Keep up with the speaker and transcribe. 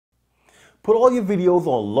Put all your videos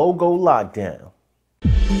on logo lockdown.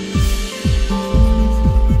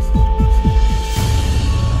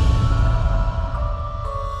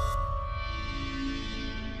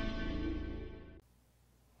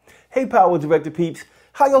 Hey PowerDirector peeps,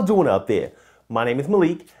 how y'all doing out there? My name is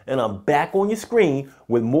Maliek and I'm back on your screen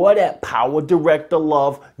with more of that PowerDirector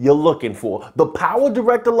love you're looking for. The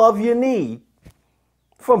PowerDirector love you need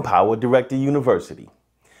from PowerDirector University.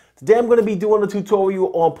 Today I'm going to be doing a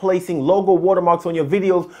tutorial on placing logo watermarks on your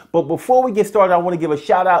videos, but before we get started I want to give a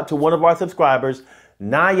shout out to one of our subscribers,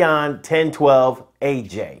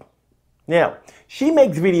 Nyan1012AJ. Now, she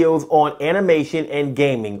makes videos on animation and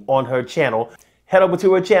gaming on her channel. Head over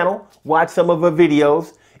to her channel, watch some of her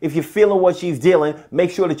videos. If you're feeling what she's dealing,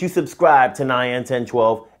 make sure that you subscribe to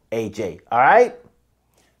Nyan1012AJ, all right?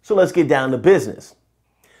 So let's get down to business.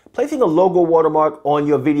 Placing a logo watermark on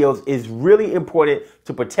your videos is really important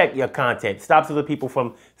to protect your content. Stops other people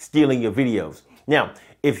from stealing your videos. Now,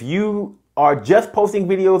 if you are just posting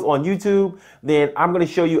videos on YouTube, then I'm going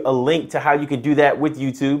to show you a link to how you can do that with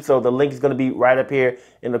YouTube. So the link is going to be right up here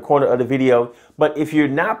in the corner of the video. But if you're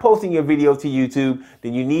not posting your videos to YouTube,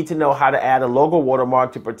 then you need to know how to add a logo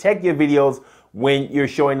watermark to protect your videos when you're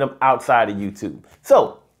showing them outside of YouTube.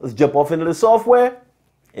 So let's jump off into the software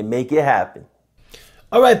and make it happen.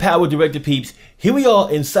 All right, PowerDirector peeps, here we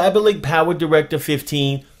are in CyberLink PowerDirector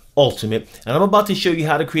 15 Ultimate, and I'm about to show you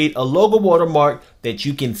how to create a logo watermark that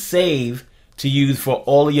you can save to use for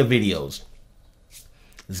all of your videos.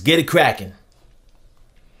 Let's get it cracking.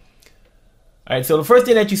 All right, so the first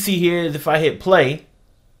thing that you see here is if I hit play,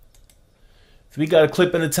 so we got a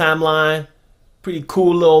clip in the timeline, pretty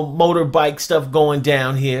cool little motorbike stuff going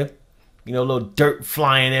down here, you know, a little dirt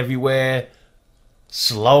flying everywhere.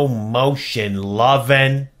 Slow motion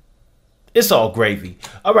loving. It's all gravy.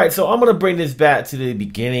 All right, so I'm going to bring this back to the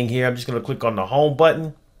beginning here. I'm just going to click on the home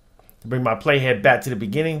button to bring my playhead back to the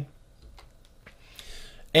beginning.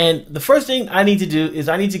 And the first thing I need to do is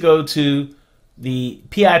I need to go to the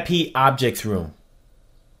PIP Objects room.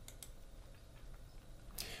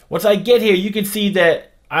 Once I get here, you can see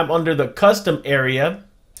that I'm under the custom area.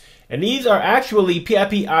 And these are actually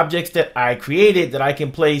PIP objects that I created that I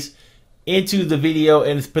can place into the video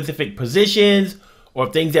in specific positions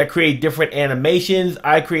or things that create different animations.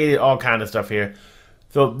 I created all kinds of stuff here.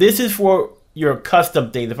 So this is for your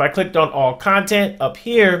custom things. If I clicked on all content up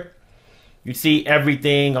here, you see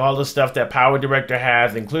everything, all the stuff that PowerDirector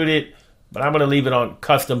has included, but I'm going to leave it on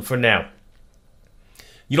custom for now.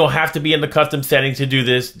 You don't have to be in the custom settings to do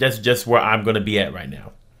this. That's just where I'm going to be at right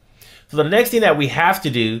now. So the next thing that we have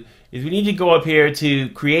to do is we need to go up here to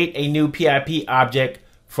create a new PIP object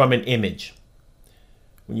from an image.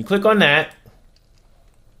 When you click on that,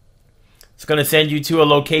 it's going to send you to a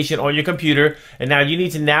location on your computer, and now you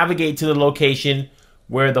need to navigate to the location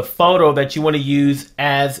where the photo that you want to use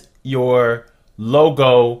as your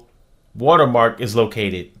logo watermark is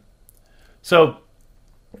located. So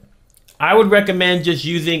I would recommend just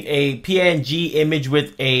using a PNG image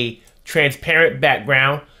with a transparent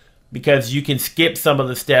background because you can skip some of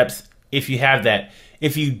the steps if you have that.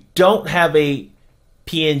 If you don't have a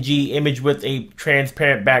PNG image with a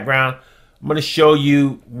transparent background, I'm going to show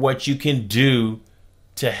you what you can do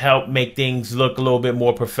to help make things look a little bit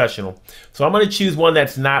more professional. So I'm going to choose one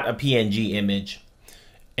that's not a PNG image,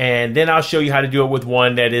 and then I'll show you how to do it with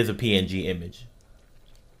one that is a PNG image.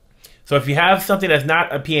 So if you have something that's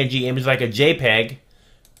not a PNG image, like a JPEG,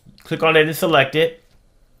 click on it and select it,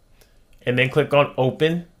 and then click on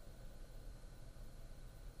open.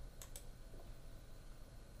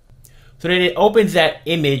 So then it opens that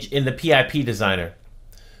image in the PIP designer.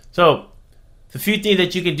 So the few things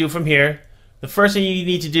that you can do from here. The first thing you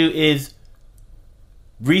need to do is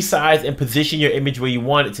resize and position your image where you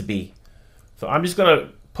want it to be. So I'm just going to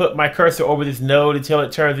put my cursor over this node until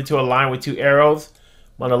it turns into a line with two arrows.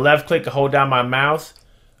 I'm going to left click and hold down my mouse,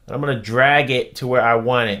 and I'm going to drag it to where I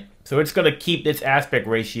want it. So it's going to keep this aspect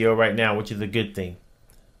ratio right now, which is a good thing.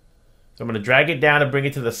 So I'm going to drag it down and bring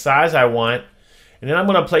it to the size I want. And then I'm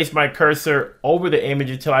going to place my cursor over the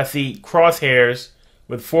image until I see crosshairs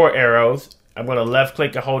with 4 arrows. I'm going to left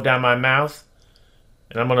click and hold down my mouse,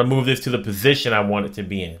 and I'm going to move this to the position I want it to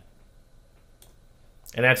be in.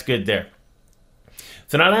 And that's good there.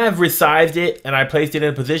 So now that I've resized it and I placed it in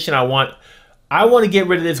a position I want to get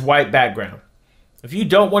rid of this white background. If you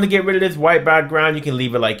don't want to get rid of this white background, you can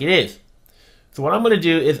leave it like it is. So what I'm going to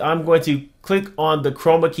do is I'm going to click on the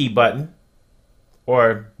Chromakey button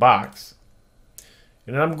or box.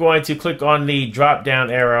 And then I'm going to click on the drop down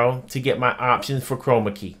arrow to get my options for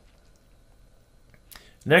Chromakey.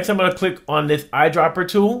 Next, I'm going to click on this eyedropper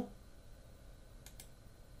tool.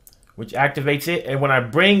 which activates it. And when I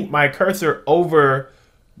bring my cursor over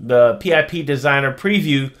the PIP Designer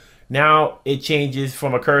preview, now it changes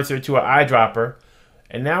from a cursor to an eyedropper.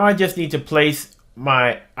 And now I just need to place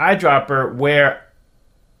my eyedropper where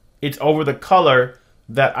it's over the color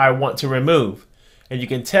that I want to remove. And you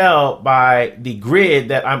can tell by the grid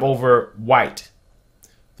that I'm over white.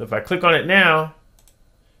 So if I click on it now,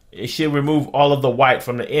 it should remove all of the white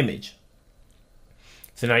from the image.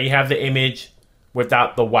 So now you have the image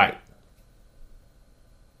without the white.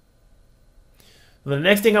 The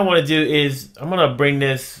next thing I want to do is I'm going to bring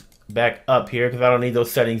this back up here because I don't need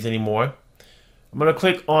those settings anymore. I'm going to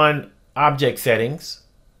click on Object Settings.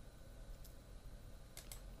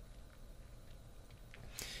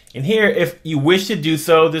 And here, if you wish to do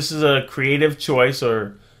so, this is a creative choice,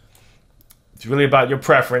 or it's really about your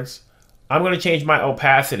preference. I'm going to change my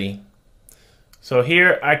opacity. So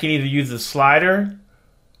here I can either use the slider,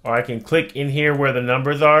 or I can click in here where the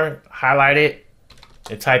numbers are, highlight it,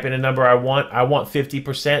 and type in a number I want. I want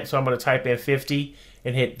 50%, so I'm going to type in 50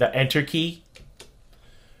 and hit the Enter key.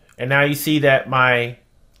 And now you see that my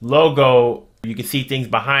logo, you can see things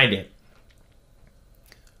behind it.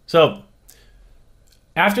 So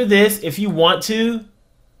after this, if you want to,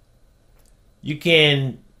 you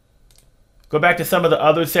can go back to some of the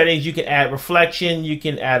other settings. You can add reflection, you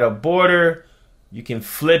can add a border, you can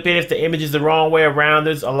flip it if the image is the wrong way around.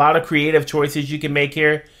 There's a lot of creative choices you can make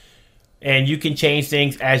here, and you can change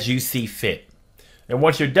things as you see fit. And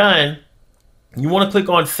once you're done, you want to click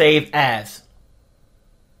on Save As.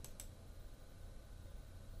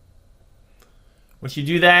 Once you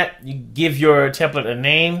do that, you give your template a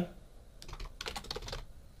name,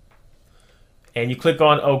 and you click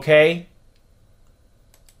on OK.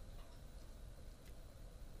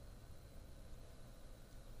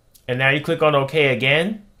 And now you click on OK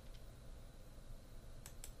again.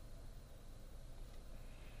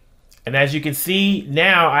 And as you can see,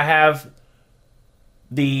 now I have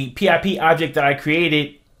the PIP object that I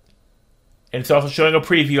created, and it's also showing a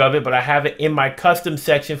preview of it, but I have it in my custom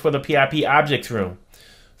section for the PIP Objects room.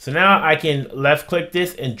 So now I can left click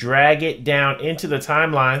this and drag it down into the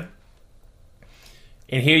timeline.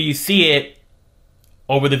 And here you see it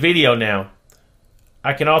over the video now.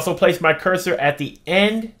 I can also place my cursor at the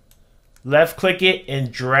end, left click it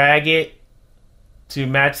and drag it to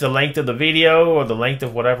match the length of the video or the length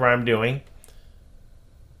of whatever I'm doing.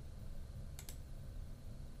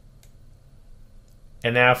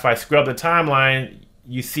 And now if I scrub the timeline,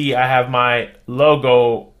 you see I have my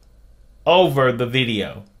logo over the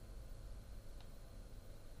video.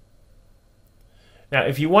 Now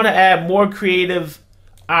if you want to add more creative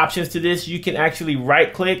options to this, you can actually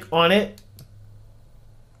right click on it.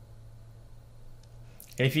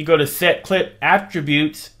 And if you go to Set Clip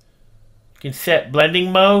Attributes, you can set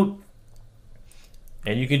blending mode.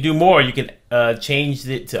 And you can do more. You can change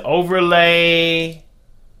it to overlay.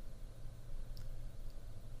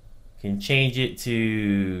 You can change it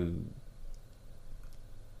to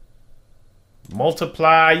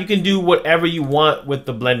multiply. You can do whatever you want with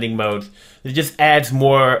the blending modes. It just adds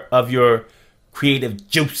more of your creative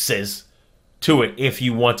juices to it if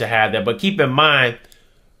you want to have that. But keep in mind,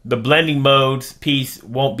 the blending modes piece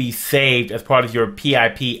won't be saved as part of your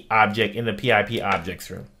PIP object in the PIP Objects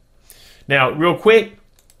room. Now, real quick,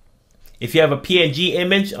 if you have a PNG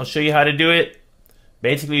image, I'll show you how to do it.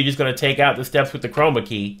 Basically, you're just going to take out the steps with the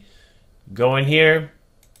Chromakey. Go in here,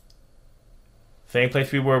 same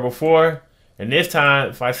place we were before. And this time,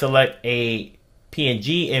 if I select a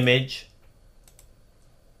PNG image,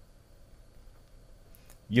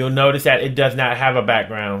 you'll notice that it does not have a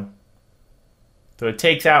background. So it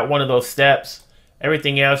takes out one of those steps.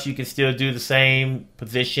 Everything else you can still do the same.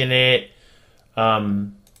 Position it.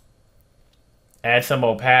 Add some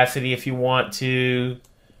opacity if you want to.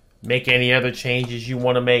 Make any other changes you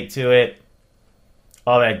want to make to it.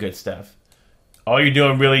 All that good stuff. All you're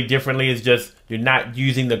doing really differently is just you're not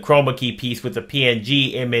using the Chromakey piece with the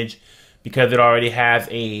PNG image because it already has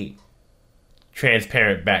a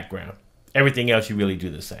transparent background. Everything else you really do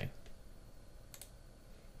the same.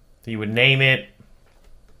 So you would name it.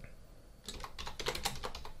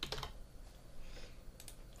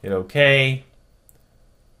 Hit OK.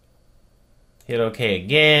 Hit OK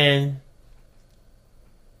again.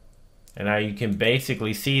 And now you can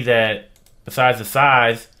basically see that besides the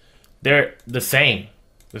size, they're the same.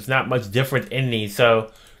 There's not much difference in these.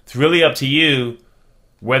 So it's really up to you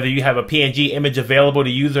whether you have a PNG image available to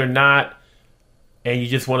use or not, and you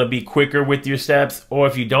just want to be quicker with your steps, or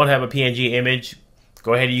if you don't have a PNG image,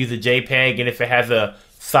 go ahead and use a JPEG, and if it has a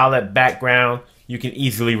solid background, you can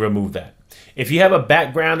easily remove that. If you have a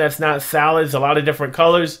background that's not solid, it's a lot of different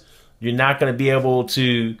colors, you're not going to be able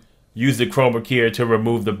to use the chroma key to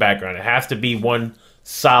remove the background. It has to be one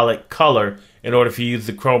solid color in order for you to use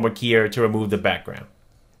the chroma key to remove the background.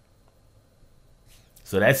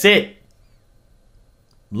 So that's it.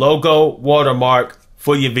 Logo watermark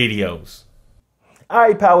for your videos.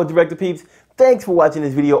 Alright, PowerDirector peeps, thanks for watching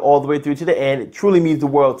this video all the way through to the end. It truly means the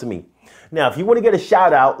world to me. Now, if you want to get a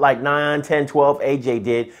shout out like 9, 10, 12, AJ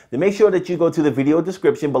did, then make sure that you go to the video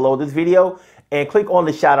description below this video and click on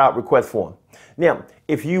the shout out request form. Now,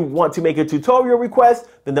 if you want to make a tutorial request,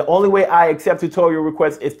 then the only way I accept tutorial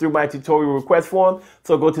requests is through my tutorial request form.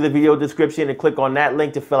 So go to the video description and click on that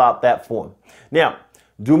link to fill out that form. Now,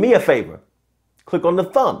 do me a favor. Click on the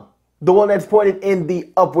thumb, the one that's pointed in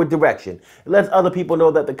the upward direction. It lets other people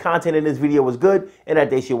know that the content in this video was good and that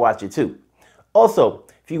they should watch it too. Also,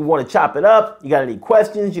 if you want to chop it up, you got any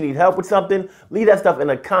questions, you need help with something, leave that stuff in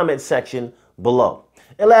the comment section below.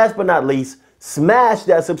 And last but not least, smash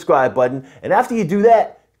that subscribe button. And after you do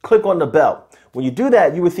that, click on the bell. When you do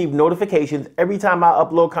that, you receive notifications every time I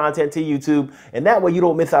upload content to YouTube. And that way you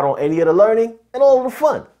don't miss out on any of the learning and all of the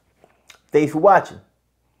fun. Thanks for watching.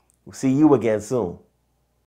 We'll see you again soon.